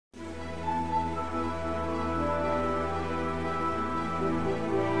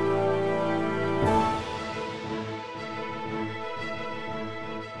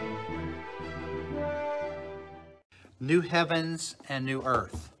new heavens and new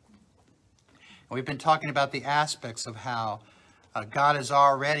earth. And we've been talking about the aspects of how God has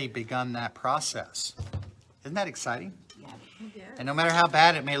already begun that process. Isn't that exciting? Yeah. And no matter how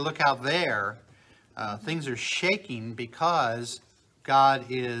bad it may look out there, things are shaking because God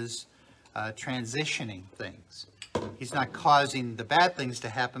is transitioning things. He's not causing the bad things to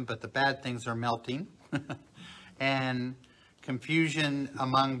happen, but the bad things are melting. And confusion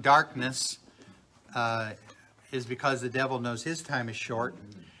among darkness is because the devil knows his time is short.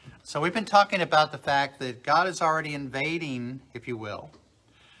 So we've been talking about the fact that God is already invading, if you will,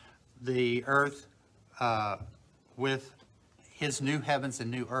 the earth with his new heavens and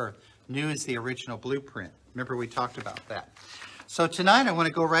new earth. New is the original blueprint. Remember, we talked about that. So tonight I want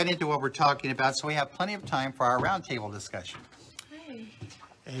to go right into what we're talking about so we have plenty of time for our roundtable discussion. Hey.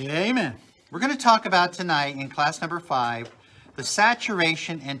 Amen. We're going to talk about tonight in class number 5, the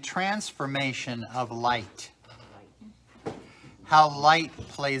saturation and transformation of light. How light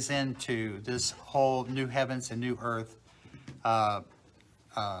plays into this whole new heavens and new earth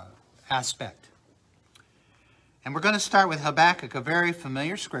aspect. And we're going to start with Habakkuk, a very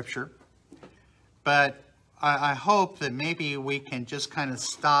familiar scripture, but I hope that maybe we can just kind of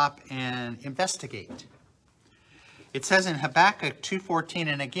stop and investigate. It says in Habakkuk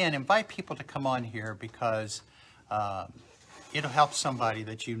 2:14, and again, invite people to come on here because it'll help somebody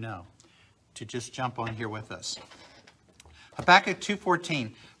that you know to just jump on here with us. Habakkuk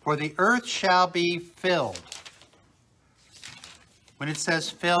 2:14, for the earth shall be filled. When it says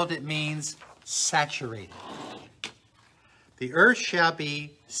filled, it means saturated. The earth shall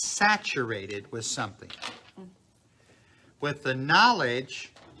be saturated with something. With the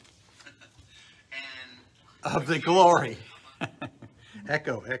knowledge of the glory.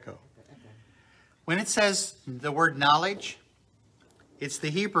 Echo. When it says the word knowledge, it's the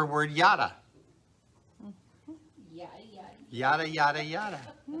Hebrew word yada. Yada.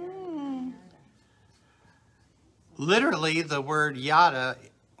 Literally, the word yada,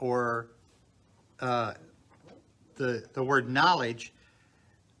 or the word knowledge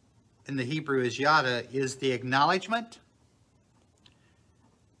in the Hebrew is yada, is the acknowledgement,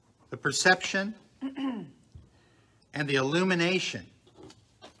 the perception, and the illumination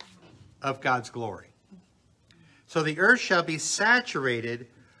of God's glory. So the earth shall be saturated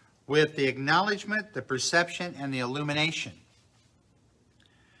with the acknowledgement, the perception, and the illumination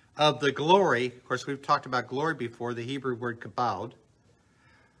of the glory. Of course, we've talked about glory before, the Hebrew word kabod,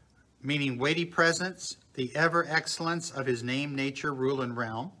 meaning weighty presence, the ever excellence of his name, nature, rule, and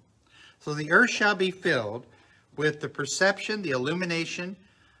realm. So the earth shall be filled with the perception, the illumination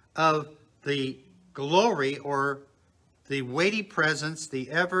of the glory, or the weighty presence,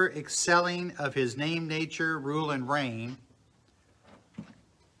 the ever excelling of his name, nature, rule, and reign,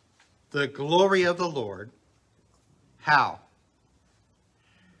 the glory of the Lord. How?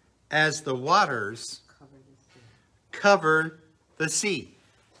 As the waters cover the sea.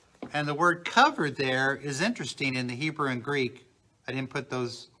 And the word cover there is interesting in the Hebrew and Greek. I didn't put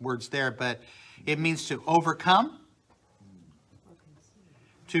those words there, but it means to overcome,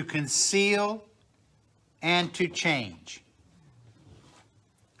 to conceal, and to change.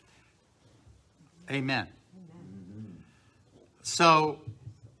 Amen. So,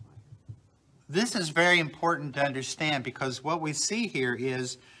 this is very important to understand, because what we see here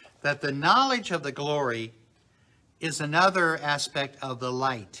is that the knowledge of the glory is another aspect of the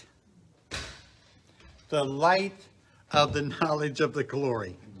light. The light of the knowledge of the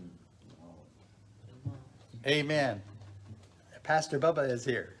glory. Amen. Pastor Bubba is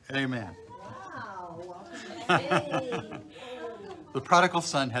here. Amen. Wow. The prodigal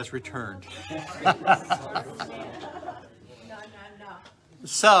son has returned. No.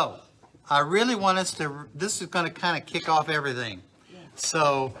 So, I really want us to, this is going to kind of kick off everything.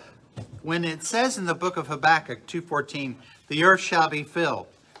 So, when it says in the book of Habakkuk 2:14, the earth shall be filled.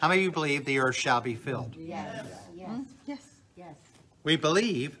 How many of you believe the earth shall be filled? Yes. We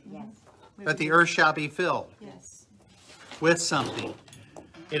believe that the earth shall be filled with something.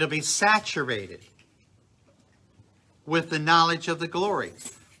 It'll be saturated with the knowledge of the glory.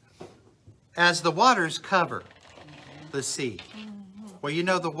 As the waters cover the sea. Well, you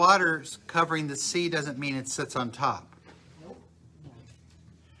know, the waters covering the sea doesn't mean it sits on top.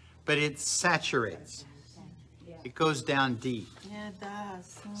 But it saturates. It goes down deep. Yeah, it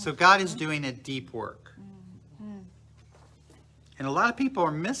does. So God is doing a deep work. And a lot of people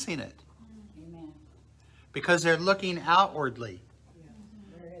are missing it. Because they're looking outwardly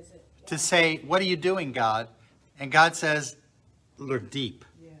to say, what are you doing, God? And God says, look deep.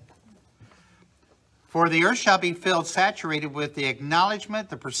 For the earth shall be filled, saturated with the acknowledgement,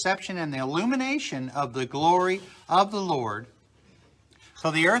 the perception, and the illumination of the glory of the Lord.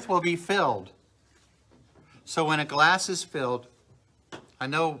 So the earth will be filled. So when a glass is filled, I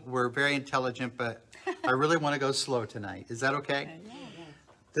know we're very intelligent, but I really want to go slow tonight. Is that okay?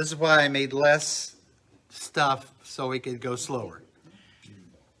 This is why I made less stuff so we could go slower.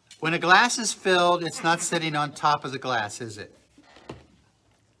 When a glass is filled, it's not sitting on top of the glass, is it?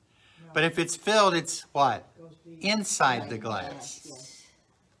 But if it's filled, it's what? Inside the glass.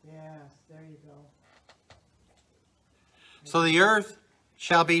 Yes, there you go. So the earth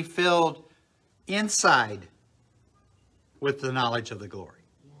shall be filled inside with the knowledge of the glory.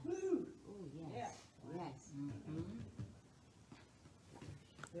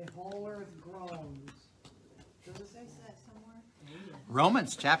 The whole earth groans. Does it say that somewhere?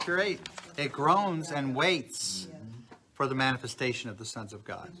 Romans chapter 8. It groans and waits for the manifestation of the sons of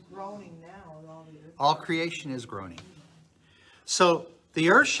God. It's groaning now with all the earth. All creation is groaning. So the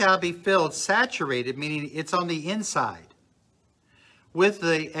earth shall be filled, saturated, meaning it's on the inside, with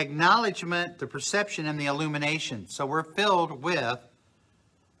the acknowledgement, the perception, and the illumination. So we're filled with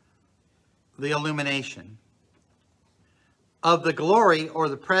the illumination of the glory or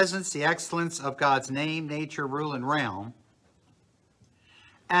the presence, the excellence of God's name, nature, rule, and realm,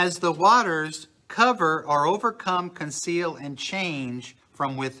 as the waters cover or overcome, conceal, and change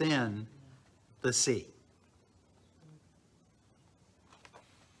from within the sea.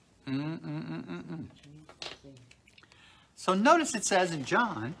 So notice it says in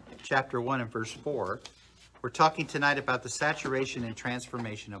John chapter 1 and verse 4, we're talking tonight about the saturation and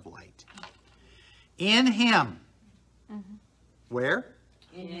transformation of light. In him, where?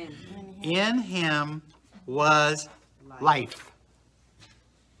 In him was life.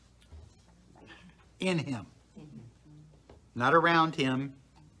 In him. Not around him,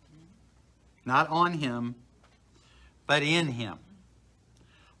 not on him, but in him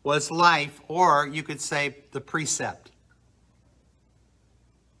was life, or you could say the precept.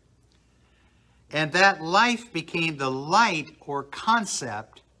 And that life became the light or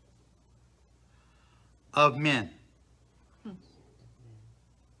concept of men.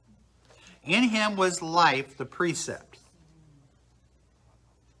 In him was life, the precept,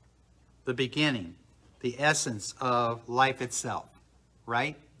 the beginning, the essence of life itself,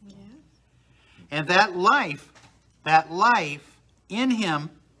 right? Yes. And that life in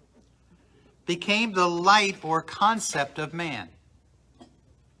him became the light or concept of man.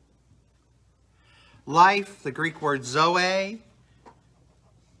 Life, the Greek word zoe,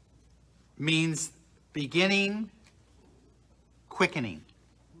 means beginning, quickening.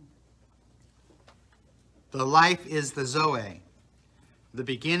 The life is the zoe, the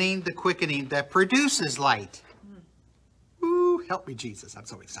beginning, the quickening that produces light. Ooh, help me, Jesus. I'm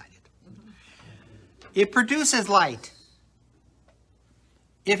so excited. It produces light.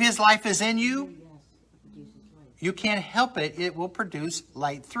 If his life is in you, you can't help it. It will produce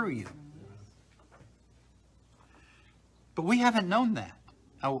light through you. But we haven't known that.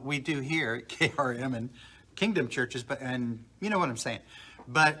 We do here at KRM and Kingdom churches, and you know what I'm saying.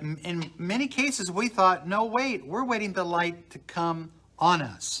 But in many cases, we thought, no, wait, we're waiting the light to come on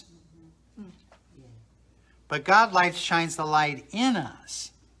us. But God light shines the light in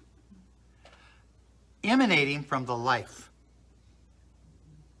us, emanating from the life.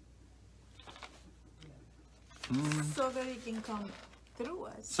 So that it can come through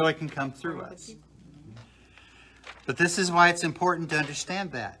us. So it can come through us. But this is why it's important to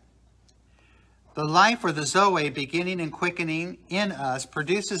understand that. The life or the Zoe, beginning and quickening in us,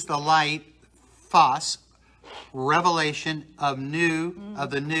 produces the light, phos, revelation of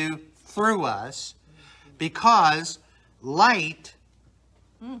the new through us, because light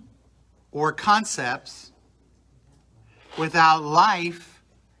or concepts without life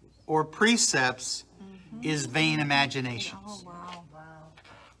or precepts is vain imaginations. Oh, wow.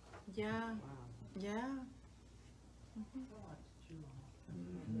 Yeah. Yeah.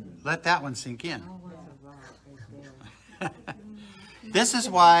 Let that one sink in. This is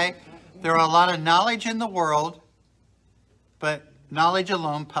why there are a lot of knowledge in the world, but knowledge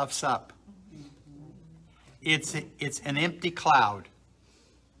alone puffs up. It's an empty cloud.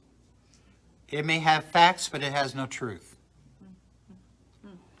 It may have facts, but it has no truth.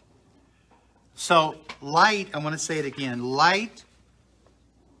 So light, I want to say it again, light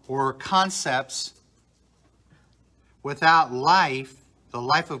or concepts without life, the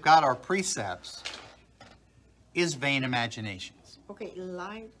life of God, our precepts, is vain imaginations. Okay,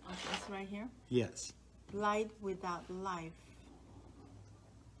 light, that's right here. Yes. Light without life.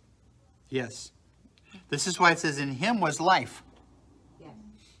 Yes. This is why it says in him was life. Yes.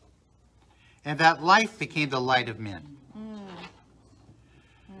 And that life became the light of men.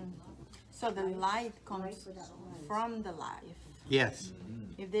 So the light comes from the life. Yes.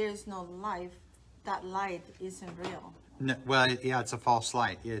 If there is no life, that light isn't real. No, well, yeah, it's a false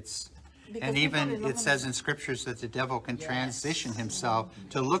light. It's Because and people even are it says in scriptures that the devil can transition himself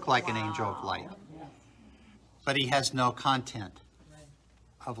to look like an angel of light. But he has no content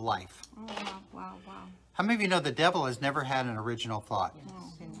of life. Oh, wow. How many of you know the devil has never had an original thought?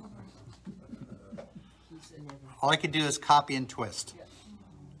 Oh, okay. All he can do is copy and twist.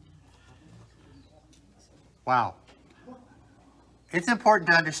 Wow. It's important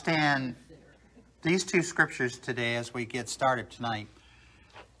to understand these two scriptures today as we get started tonight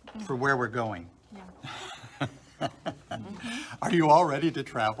for where we're going. Yeah. Are you all ready to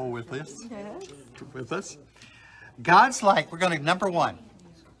travel with this? Yes. With us? God's light, we're going to, number one,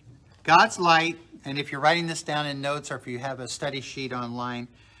 God's light, and if you're writing this down in notes or if you have a study sheet online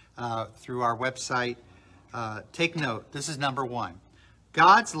through our website, take note. This is number one.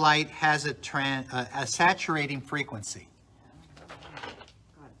 God's light has a saturating frequency.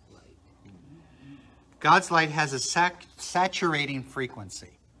 God's light has a saturating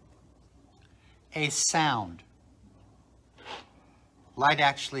frequency. A sound. Light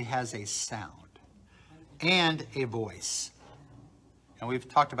actually has a sound and a voice. And we've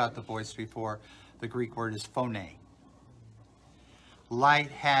talked about the voice before. The Greek word is phone.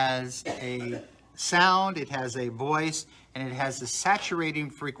 Light has a sound, it has a voice, and it has a saturating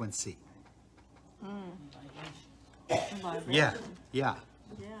frequency. Yeah. Yeah.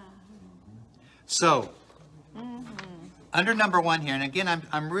 So, under number one here, and again,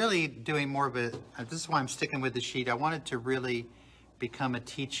 I'm really doing more of a, this is why I'm sticking with the sheet. I wanted to really become a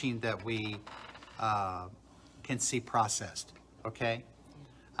teaching that we can see processed, okay?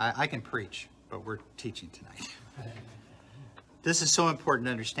 I can preach, but we're teaching tonight. This is so important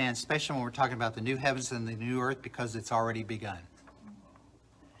to understand, especially when we're talking about the new heavens and the new earth, because it's already begun.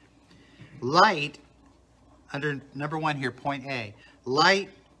 Light, under number one here, point A, light,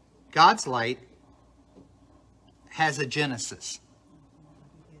 God's light, has a genesis.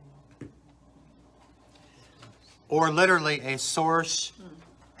 Or literally a source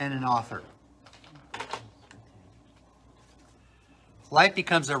and an author. Light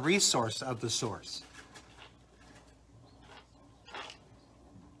becomes a resource of the source.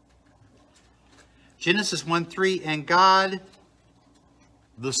 Genesis 1:3, and God,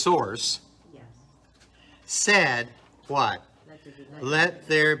 the source, said, what? Let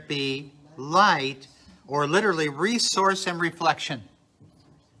there be light, or literally resource and reflection.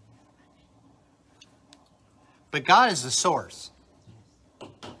 But God is the source.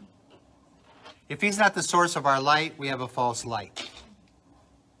 If he's not the source of our light, we have a false light.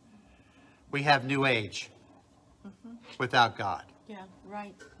 We have New Age without God. Yeah,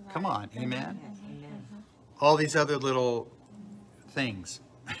 right. Come on, amen? All these other little things.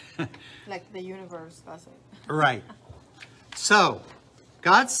 Like the universe does it. Right. So,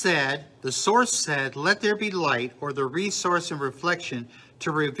 God said, the source said, let there be light, or the resource and reflection, to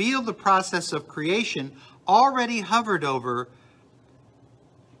reveal the process of creation already hovered over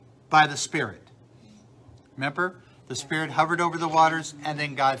by the Spirit. Remember? The Spirit hovered over the waters, and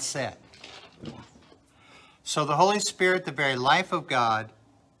then God said. So the Holy Spirit, the very life of God,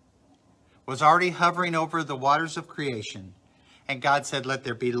 was already hovering over the waters of creation, and God said, let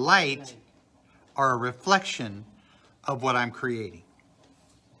there be light, or a reflection of what I'm creating.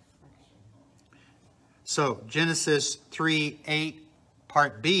 So Genesis 3:8,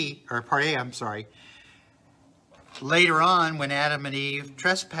 part B, or part A, I'm sorry. Later on, when Adam and Eve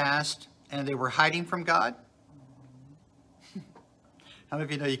trespassed and they were hiding from God. How many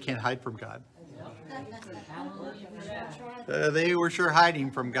of you know you can't hide from God? They were sure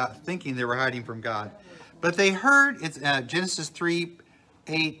hiding from God, thinking they were hiding from God. But they heard, it's Genesis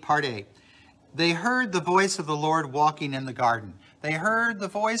 3:8, part A. They heard the voice of the Lord walking in the garden. They heard the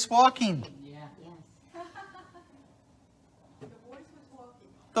voice walking.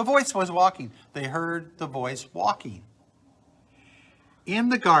 The voice was walking. They heard the voice walking. In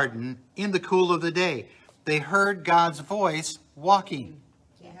the garden, in the cool of the day, they heard God's voice walking.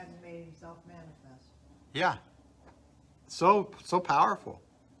 He hadn't made himself manifest. Yeah. So powerful.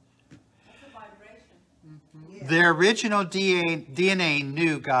 That's a vibration. Their original DNA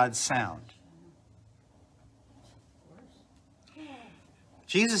knew God's sound.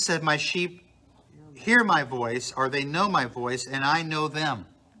 Jesus said, my sheep hear my voice, or they know my voice, and I know them.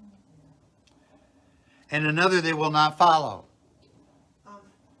 And another they will not follow.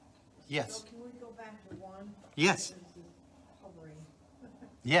 Yes. So can we go back to one? Yes. This is hovering.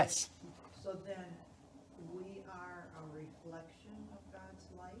 Yes. So then, we are a reflection of God's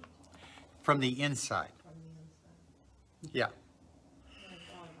light? from the inside. from the inside. Yeah. I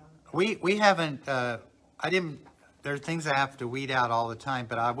thought about it. We haven't, there are things I have to weed out all the time,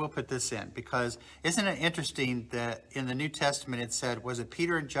 but I will put this in, because isn't it interesting that in the New Testament it said, was it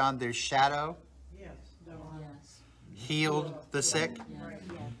Peter and John, their shadow Yes, no, Yes. healed the sick? right.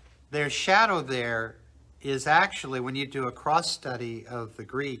 Their shadow there is actually, when you do a cross study of the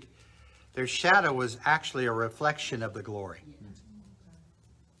Greek, their shadow was actually a reflection of the glory.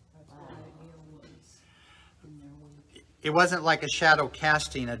 It wasn't like a shadow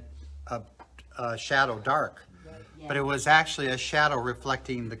casting a shadow dark, but it was actually a shadow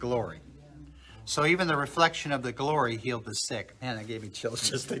reflecting the glory. So even the reflection of the glory healed the sick. Man, that gave me chills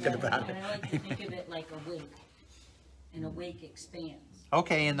just thinking about it. And I like to think of it like a wake. And a wake expands.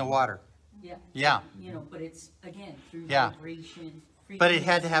 Okay, in the water. Yeah. Yeah. You know, but it's, again, through Yeah. vibration. But it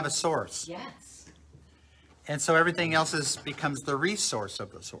had to have a frequency. source. Yes. And so everything else becomes the resource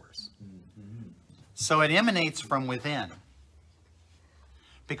of the source. So it emanates from within.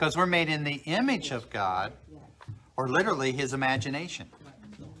 Because we're made in the image of God, or literally his imagination.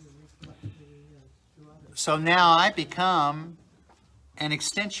 So now I become an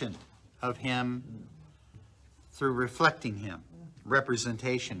extension of him through reflecting him.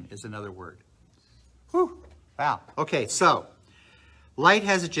 Representation is another word. Whew. Wow. Okay, so light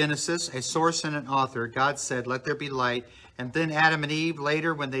has a genesis, a source, and an author. God said, let there be light. And then Adam and Eve,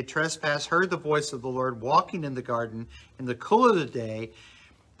 later, when they trespassed, heard the voice of the Lord walking in the garden in the cool of the day.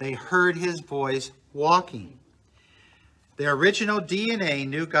 They heard his voice walking. Their original DNA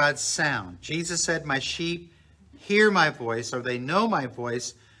knew God's sound. Jesus said, my sheep hear my voice, or they know my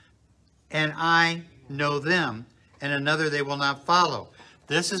voice, and I know them, and another they will not follow.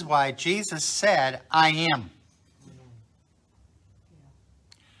 This is why Jesus said, I am.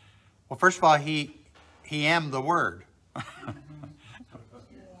 Well, first of all, he am the Word.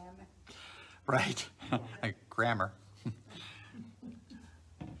 Right? Like grammar.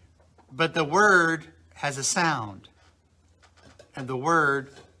 But the Word has a sound. And the Word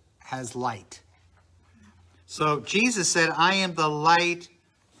has light. So Jesus said, I am the light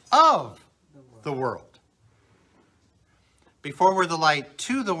of the world. Before we're the light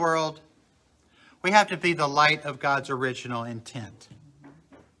to the world, we have to be the light of God's original intent.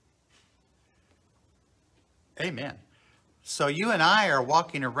 Amen. So you and I are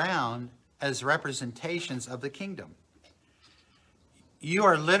walking around as representations of the kingdom. You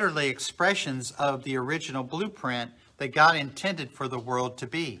are literally expressions of the original blueprint that God intended for the world to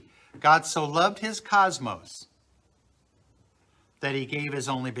be. God so loved his cosmos that he gave his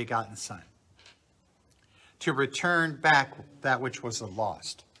only begotten Son to return back that which was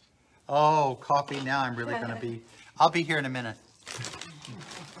lost. Oh, coffee, now I'm really going to be, I'll be here in a minute.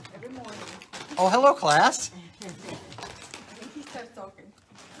 Good morning. Oh, hello, class. I think he starts talking.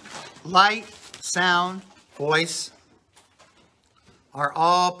 Light, sound, voice are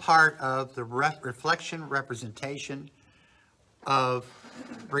all part of the reflection, representation of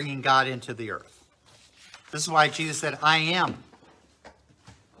bringing God into the earth. This is why Jesus said, I am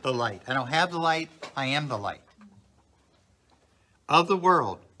the light. I don't have the light, I am the light of the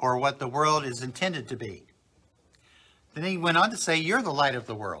world, or what the world is intended to be. Then he went on to say, you're the light of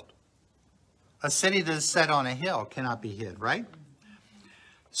the world. A city that is set on a hill cannot be hid, right?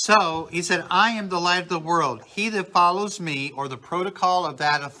 So he said, I am the light of the world. He that follows me, or the protocol of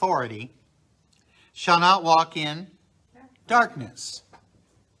that authority, shall not walk in darkness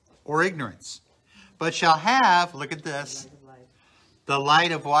or ignorance, but shall have, look at this, the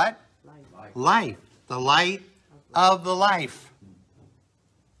light of what? Life. The light of the life.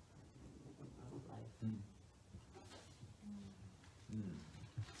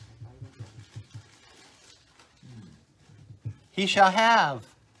 He shall have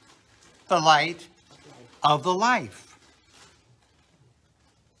the light of the life.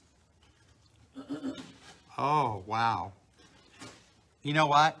 Oh, wow. You know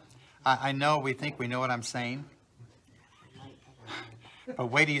what? I know we think we know what I'm saying.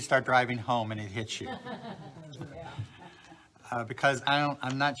 But wait till you start driving home and it hits you. Because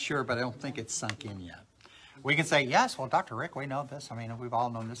I'm not sure, but I don't think it's sunk in yet. We can say, yes, well, Dr. Rick, we know this. I mean, we've all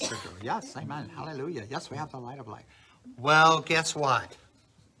known this scripture. Yes, amen, hallelujah. Yes, we have the light of life. Well, guess what?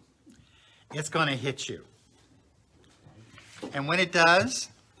 It's going to hit you. And when it does,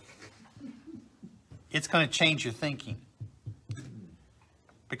 it's going to change your thinking.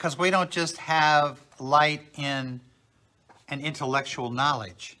 Because we don't just have light in an intellectual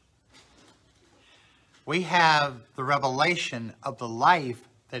knowledge. We have the revelation of the life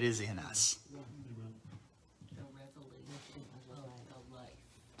that is in us. The revelation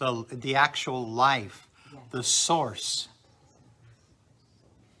of the life. The actual life, the source.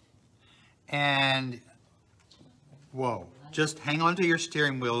 And, whoa, just hang on to your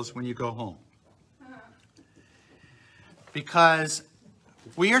steering wheels when you go home. Because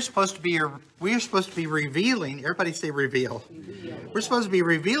we are supposed to be revealing, everybody say reveal. We're supposed to be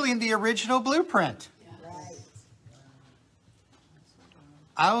revealing the original blueprint.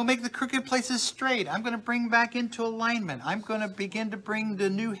 I will make the crooked places straight. I'm going to bring back into alignment. I'm going to begin to bring the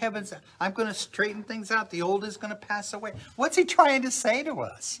new heavens. I'm going to straighten things out. The old is going to pass away. What's he trying to say to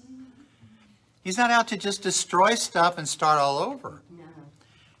us? He's not out to just destroy stuff and start all over. No.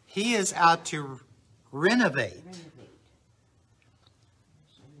 He is out to renovate.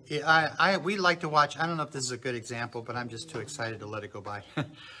 We like to watch, I don't know if this is a good example, but I'm just too excited to let it go by.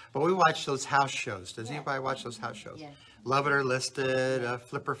 But we watch those house shows. Does anybody watch those house shows? Yeah. Love It or Listed,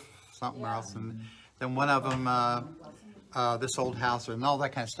 Flipper something else, and then one of them, This Old House, and all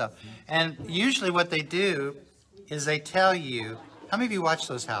that kind of stuff. And usually what they do is they tell you, how many of you watch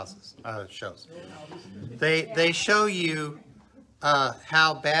those shows? They show you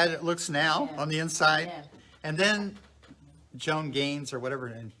how bad it looks now on the inside, and then Joan Gaines or whatever,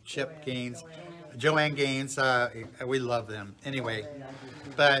 and Chip Gaines, Joanne Gaines, we love them anyway.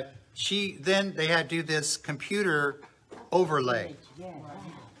 But then they had to do this computer overlay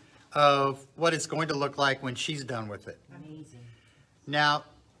of what it's going to look like when she's done with it. Amazing. Now,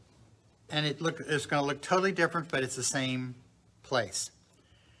 and it's going to look totally different, but it's the same place.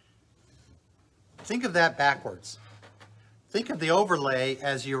 Think of that backwards. Think of the overlay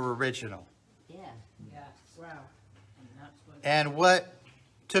as your original. Yeah. Yeah, wow. And what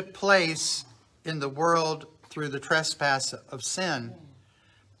took place in the world through the trespass of sin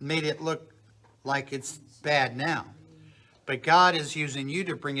made it look like it's bad now. But God is using you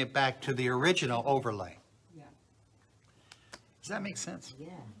to bring it back to the original overlay. Yeah. Does that make sense? Yeah.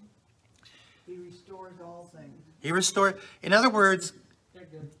 He restores all things. He restored. In other words,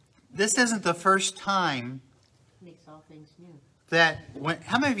 this isn't the first time Makes all things new. that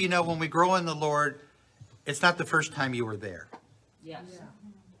how many of you know when we grow in the Lord, it's not the first time you were there? Yes.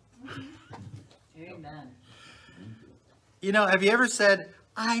 Yeah. Amen. You know, have you ever said,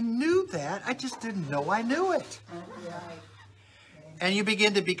 I knew that, I just didn't know I knew it? And you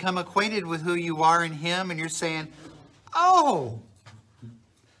begin to become acquainted with who you are in Him, and you're saying, oh!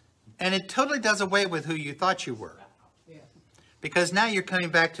 And it totally does away with who you thought you were. Yeah. Because now you're coming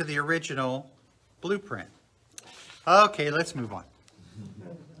back to the original blueprint. Okay, let's move on.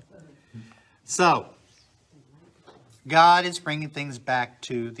 So, God is bringing things back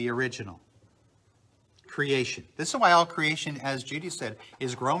to the original creation. This is why all creation, as Judy said,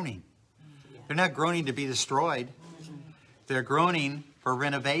 is groaning. They're not groaning to be destroyed. They're groaning for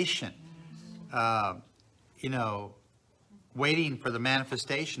renovation. Waiting for the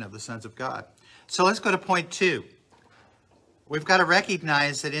manifestation of the sons of God. So let's go to point 2. We've got to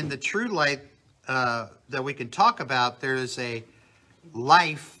recognize that in the true light that we can talk about, there is a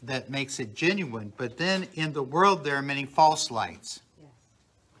life that makes it genuine. But then in the world, there are many false lights.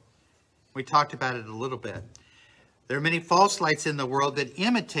 We talked about it a little bit. There are many false lights in the world that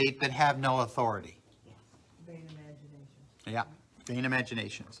imitate but have no authority. Vain imagination. Yeah, vain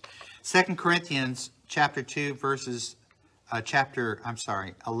imaginations. 2 Corinthians chapter 2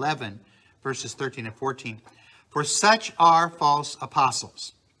 11 verses 13 and 14. For such are false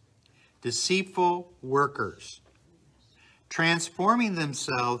apostles, deceitful workers, transforming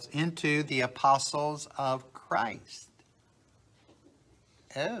themselves into the apostles of Christ.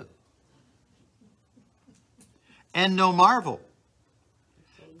 Oh. And no marvel,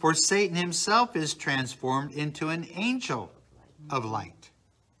 for Satan himself is transformed into an angel of light.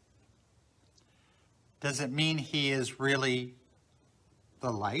 Does it mean he is really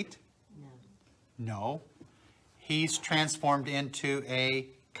the light? No. He's transformed into a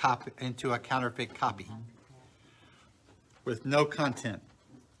counterfeit copy with no content.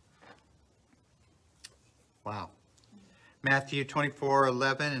 Wow. Matthew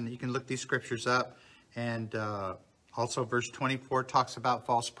 24:11, and you can look these scriptures up. And also verse 24 talks about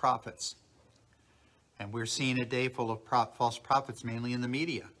false prophets. And we're seeing a day full of false prophets, mainly in the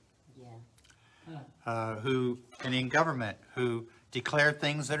media. And in government, who declare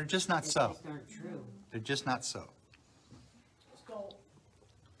things that are just not so. Just aren't true. They're just not so.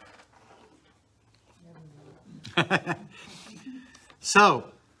 So,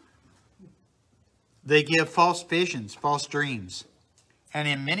 they give false visions, false dreams. And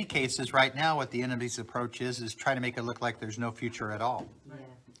in many cases right now, what the enemy's approach is try to make it look like there's no future at all.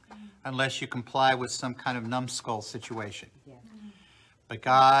 Yeah. Unless you comply with some kind of numbskull situation. Yeah. But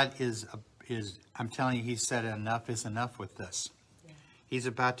God is I'm telling you, He said enough is enough with this. He's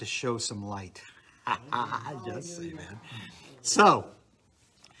about to show some light. Just say, man. So,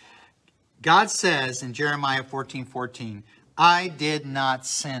 God says in Jeremiah 14:14, I did not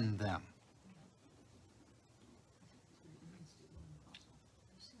send them.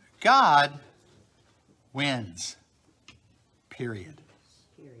 God wins. Period.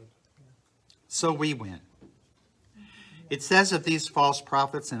 So we win. It says of these false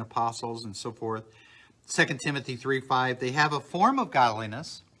prophets and apostles and so forth, 2 Timothy 3:5, they have a form of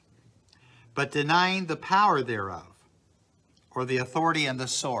godliness, but denying the power thereof, or the authority and the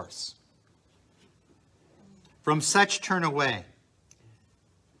source. From such turn away.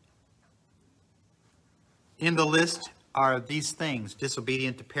 In the list are these things: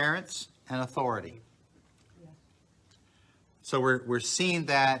 disobedient to parents and authority. So we're seeing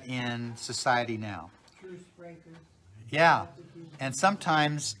that in society now. Truce breakers. Yeah. And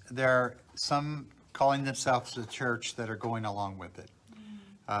sometimes there are some calling themselves a church that are going along with it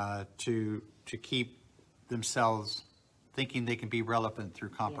to keep themselves thinking they can be relevant through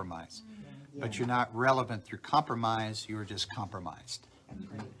compromise. But you're not relevant through compromise, you're just compromised.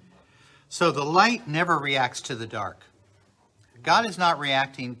 So the light never reacts to the dark. God is not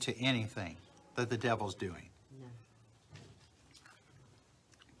reacting to anything that the devil's doing.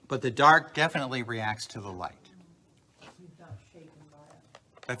 But the dark definitely reacts to the light. He's not shaken by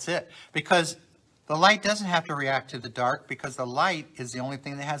it. That's it. Because the light doesn't have to react to the dark, because the light is the only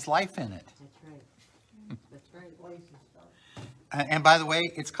thing that has life in it. That's right. That's right. Place and stuff. And by the way,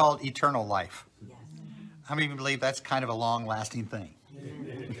 it's called eternal life. Yes. How many of you believe that's kind of a long-lasting thing?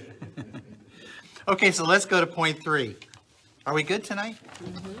 Okay, so let's go to point 3. Are we good tonight?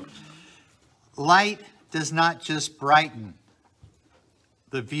 Light does not just brighten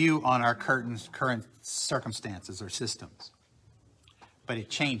the view on our current circumstances or systems, but it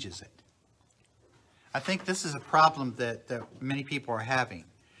changes it. I think this is a problem that many people are having.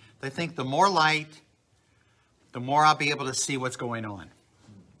 They think the more light, the more I'll be able to see what's going on.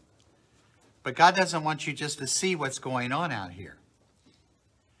 But God doesn't want you just to see what's going on out here.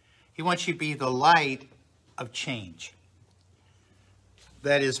 He wants you to be the light of change.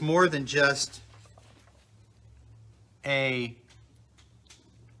 That is more than just a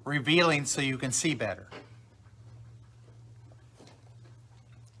revealing so you can see better.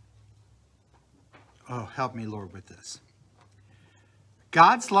 Oh, help me, Lord, with this.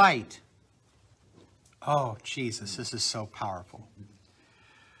 God's light. Oh, Jesus, this is so powerful.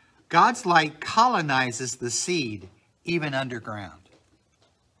 God's light colonizes the seed, even underground.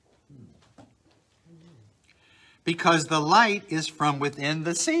 Because the light is from within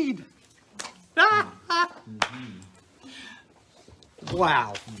the seed.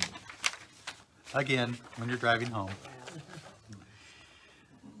 Wow. Again, when you're driving home.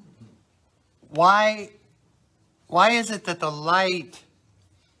 Why is it that the light,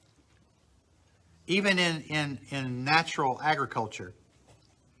 even in natural agriculture,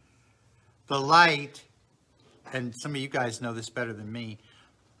 the light, and some of you guys know this better than me,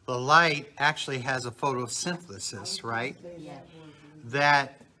 the light actually has a photosynthesis, right?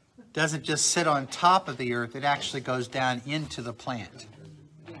 That doesn't just sit on top of the earth, it actually goes down into the plant.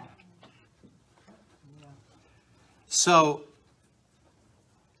 So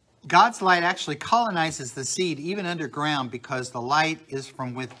God's light actually colonizes the seed even underground, because the light is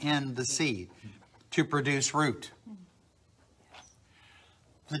from within the seed to produce root.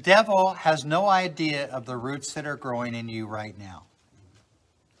 The devil has no idea of the roots that are growing in you right now,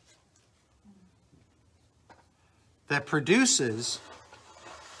 that produces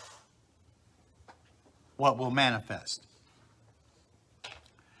what will manifest.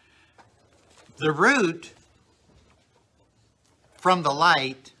 The root from the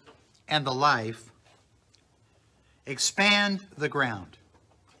light and the life expand the ground.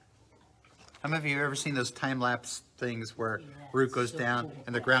 How many of you have ever seen those time-lapse things where root goes down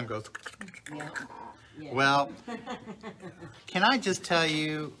and the ground goes? Well, can I just tell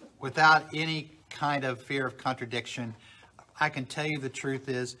you, without any kind of fear of contradiction, I can tell you the truth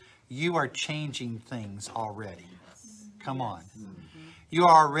is, you are changing things already. Come on. You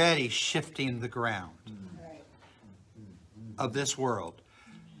are already shifting the ground of this world.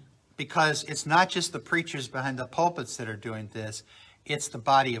 Because it's not just the preachers behind the pulpits that are doing this, it's the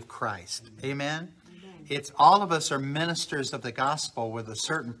body of Christ. Amen? It's all of us are ministers of the gospel with a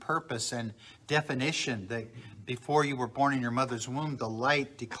certain purpose and definition, that before you were born in your mother's womb, the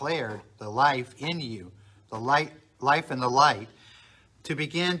light declared the life in you, the life and the light, to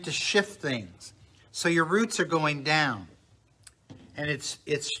begin to shift things. So your roots are going down, and it's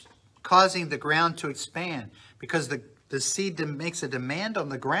causing the ground to expand, because the seed makes a demand on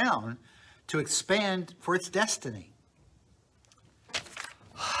the ground to expand for its destiny.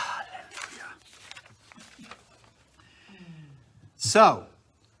 Hallelujah. So,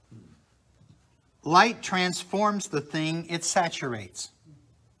 Light transforms the thing it saturates,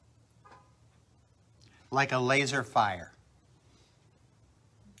 like a laser fire.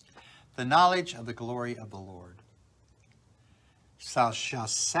 The knowledge of the glory of the Lord shall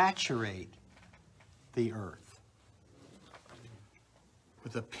saturate the earth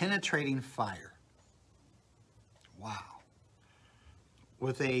with a penetrating fire. Wow.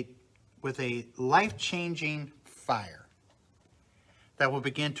 With a life-changing fire that will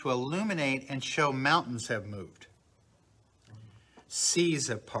begin to illuminate and show mountains have moved. Seas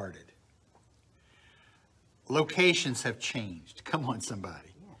have parted. Locations have changed. Come on,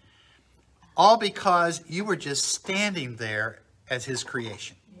 somebody. All because you were just standing there as his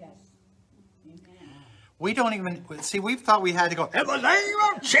creation. Yes. We don't even, see, we thought we had to go, in the name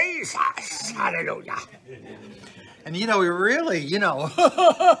of Jesus, hallelujah. And we really,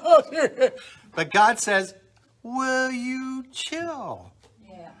 but God says, will you chill?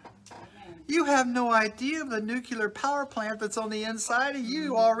 Yeah. You have no idea of the nuclear power plant that's on the inside of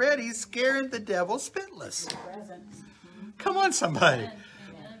you already scaring the devil spitless. Present. Come on, somebody. Amen.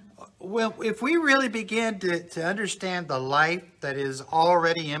 Well, if we really begin to understand the life that is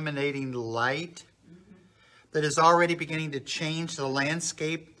already emanating light, that is already beginning to change the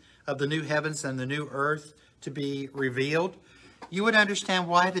landscape of the new heavens and the new earth to be revealed, you would understand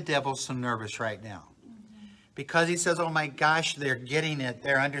why the devil's so nervous right now. Because he says, oh my gosh, they're getting it.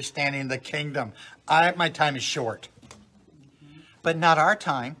 They're understanding the kingdom. My time is short. But not our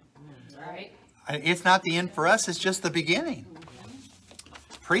time. Right. It's not the end for us. It's just the beginning.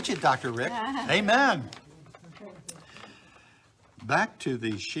 Preach it, Dr. Rick. Amen. Back to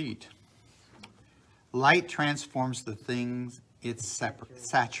the sheet. Light transforms the things it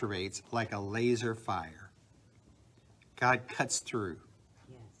saturates like a laser fire. God cuts through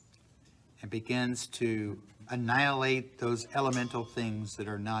and begins to annihilate those elemental things that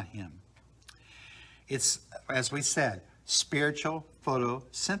are not him. It's, as we said, spiritual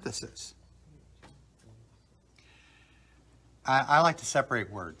photosynthesis. I like to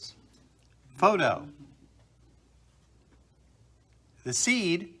separate words. Photo. The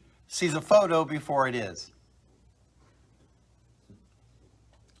seed sees a photo before it is.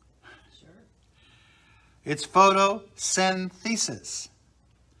 Sure. It's photosynthesis.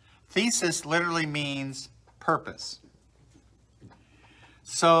 Thesis literally means purpose.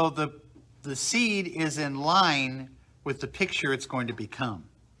 So the seed is in line with the picture it's going to become.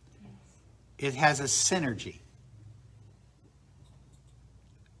 It has a synergy.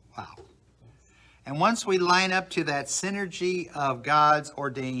 Wow. And once we line up to that synergy of God's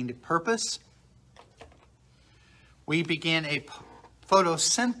ordained purpose, we begin a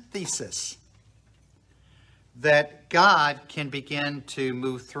photosynthesis that God can begin to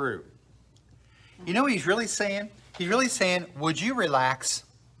move through. You know what he's really saying? He's really saying, would you relax?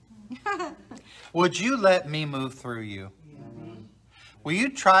 Would you let me move through you? Will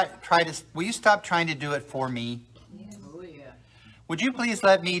you will you stop trying to do it for me? Oh, yeah. Would you please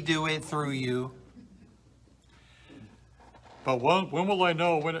let me do it through you? But when will I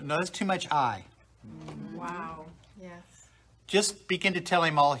know when no, that's too much I. Wow. Yes. Just begin to tell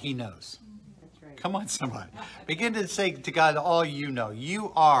him all he knows. That's right. Come on, somebody. Begin to say to God all you know.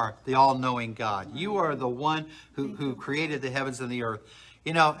 You are the all-knowing God. You are the one who created the heavens and the earth.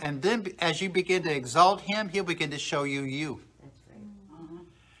 And then as you begin to exalt him, he'll begin to show you you. That's right.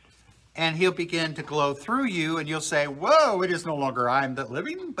 And he'll begin to glow through you, and you'll say, whoa, it is no longer I am that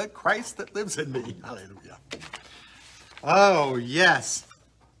living, but Christ that lives in me. Hallelujah. Oh, yes.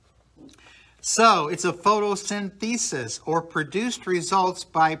 So it's a photosynthesis, or produced results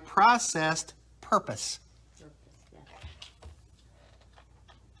by processed purpose.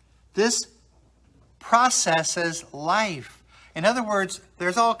 This processes life. In other words,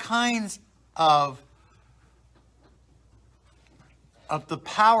 there's all kinds of the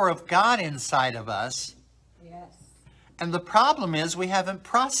power of God inside of us. Yes. And the problem is we haven't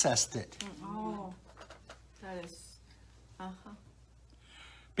processed it. Oh, that is.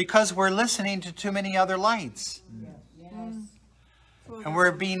 Because we're listening to too many other lights. Yes. And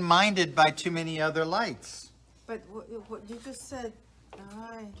we're being minded by too many other lights. But what you just said,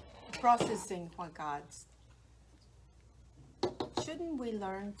 processing what God's. Shouldn't we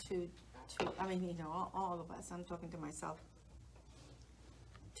learn to all of us, I'm talking to myself,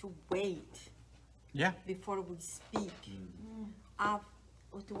 to wait Yeah. before we speak,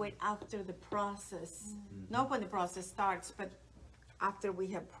 to wait after the process, not when the process starts, but after we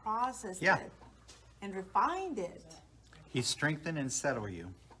have processed Yeah. it and refined it, He strengthen and settle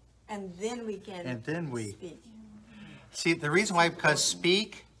you. and then we can speak. See, the reason why, because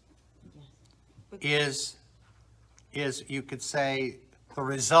speak is you could say the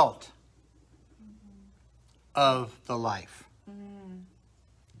result of the life.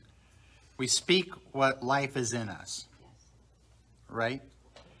 We speak what life is in us. Right?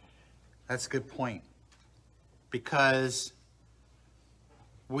 That's a good point. Because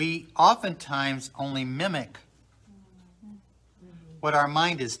we oftentimes only mimic what our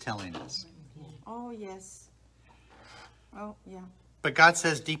mind is telling us. Oh, yes. Oh, yeah. But God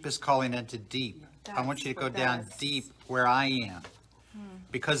says deep is calling unto deep. I That's want you to go what down does. deep where I am.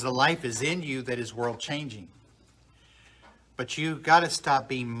 Because the life is in you that is world changing. But you got to stop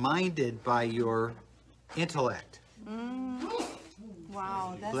being minded by your intellect.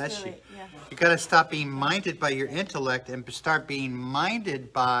 Wow, that's Bless really, you. yeah. You got to stop being minded by your intellect and start being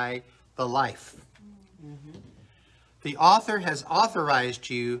minded by the life. The author has authorized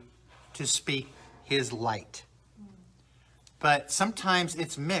you to speak his light. But sometimes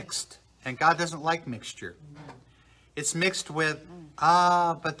it's mixed, and God doesn't like mixture. It's mixed with,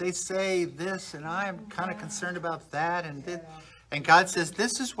 but they say this, and I'm kind of concerned about that, and this. And God says,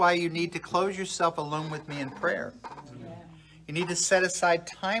 this is why you need to close yourself alone with me in prayer. You need to set aside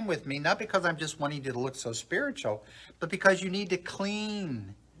time with me, not because I'm just wanting you to look so spiritual, but because you need to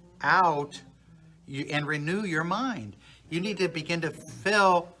clean out and renew your mind. You need to begin to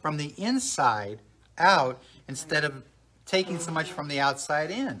fill from the inside out instead of taking so much from the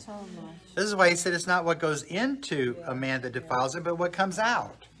outside in. So much. This is why he said it's not what goes into a man that defiles him, but what comes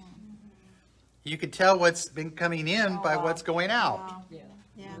out. You can tell what's been coming in by what's going out. Wow. Yeah.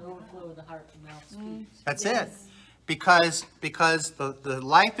 Yeah. The overflow of the heart and mouth speaks. That's Yes. it. Because the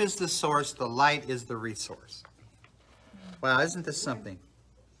life is the source, the light is the resource. Wow, isn't this something?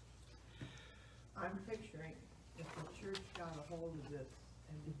 I'm picturing if the church got a hold of this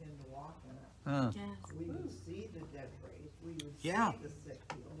and began to walk in it, Uh, Yes. we would see the dead raised, we would see Yeah. the sick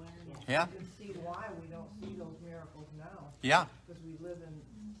healed. yeah, You can see why we don't see those miracles now, yeah. because we live in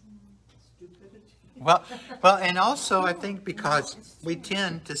stupidity. Well, and also I think because we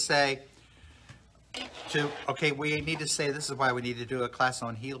tend to say, okay, we need to say this is why we need to do a class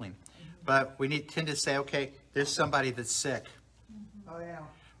on healing. But we tend to say, okay, there's somebody that's sick. Oh, yeah,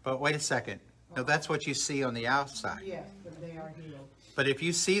 But wait a second. No, that's what you see on the outside. yes, but they are healed. But if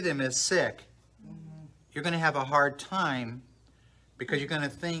you see them as sick, you're going to have a hard time because you're going to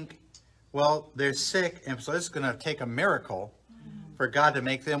think, well, they're sick, and so it's going to take a miracle for God to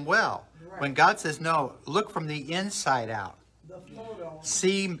make them well. When God says, no, look from the inside out. The photo,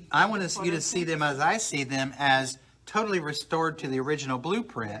 See, I want you to see them as I see them, as totally restored to the original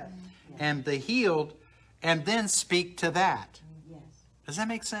blueprint and the healed, and then speak to that. Yes. Does that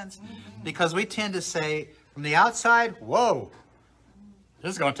make sense? Because we tend to say from the outside, whoa,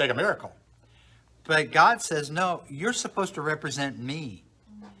 this is going to take a miracle. But God says, no, you're supposed to represent me.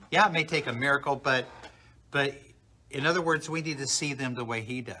 Yeah, it may take a miracle, but in other words, we need to see them the way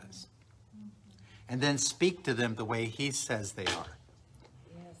he does. And then speak to them the way he says they are.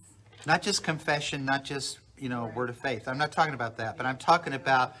 Yes. Not just confession, not just, word of faith. I'm not talking about that, but I'm talking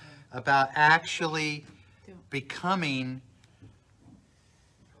about actually becoming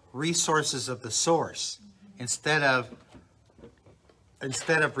resources of the source instead of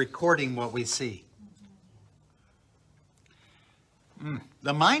recording what we see.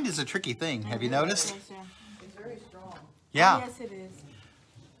 The mind is a tricky thing. Have you noticed? Yes, yeah. is very strong. Yeah. Yes, it is.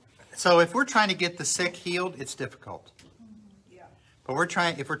 So if we're trying to get the sick healed, it's difficult. Yeah. But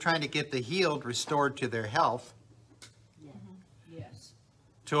if we're trying to get the healed restored to their health, Yes.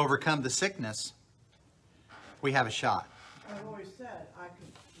 to overcome the sickness, we have a shot. I've always said I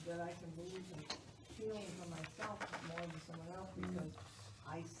can believe in healing for myself more than someone else because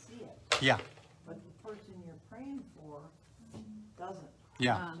I see it. Yeah. But the person you're praying for doesn't.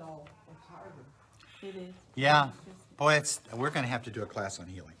 Yeah. So it's harder. It is. Yeah. Boy, we're going to have to do a class on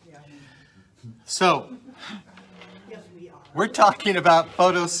healing. Yeah. So Yes, we are. we're talking about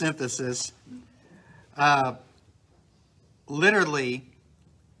photosynthesis. Literally,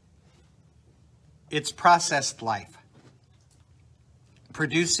 it's processed life,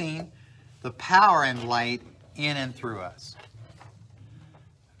 producing the power and light in and through us.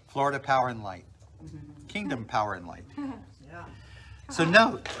 Florida power and light. Kingdom power and light. Yeah. So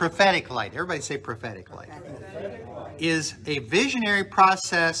note, prophetic light, everybody say prophetic light, is a visionary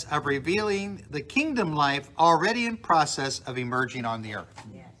process of revealing the kingdom life already in process of emerging on the earth.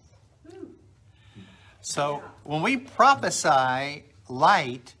 Yes. So when we prophesy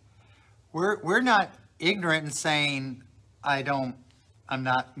light, we're not ignorant and saying, I'm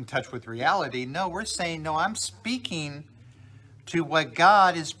not in touch with reality. No, we're saying, no, I'm speaking to what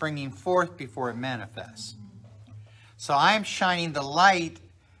God is bringing forth before it manifests. So I'm shining the light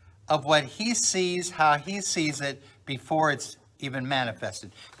of what he sees, how he sees it before it's even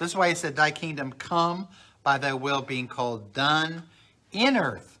manifested. This is why he said, thy kingdom come, by thy will being called done in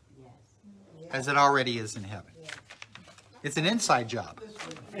earth Yes. as it already is in heaven. It's an inside job. This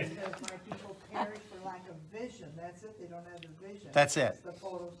one, it says, my people perish for lack of vision. That's it, they don't have the vision. That's it. It's the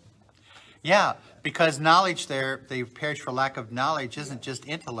photos. Yeah, because knowledge there, they perish for lack of knowledge, isn't just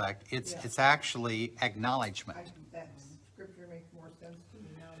intellect, it's actually acknowledgement. That scripture makes more sense to me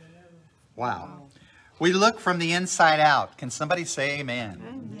now than ever. Wow. We look from the inside out. Can somebody say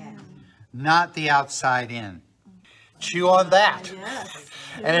amen? Yes. Not the outside in. Chew on that. Yes.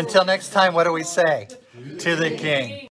 And until next time, what do we say? To the King.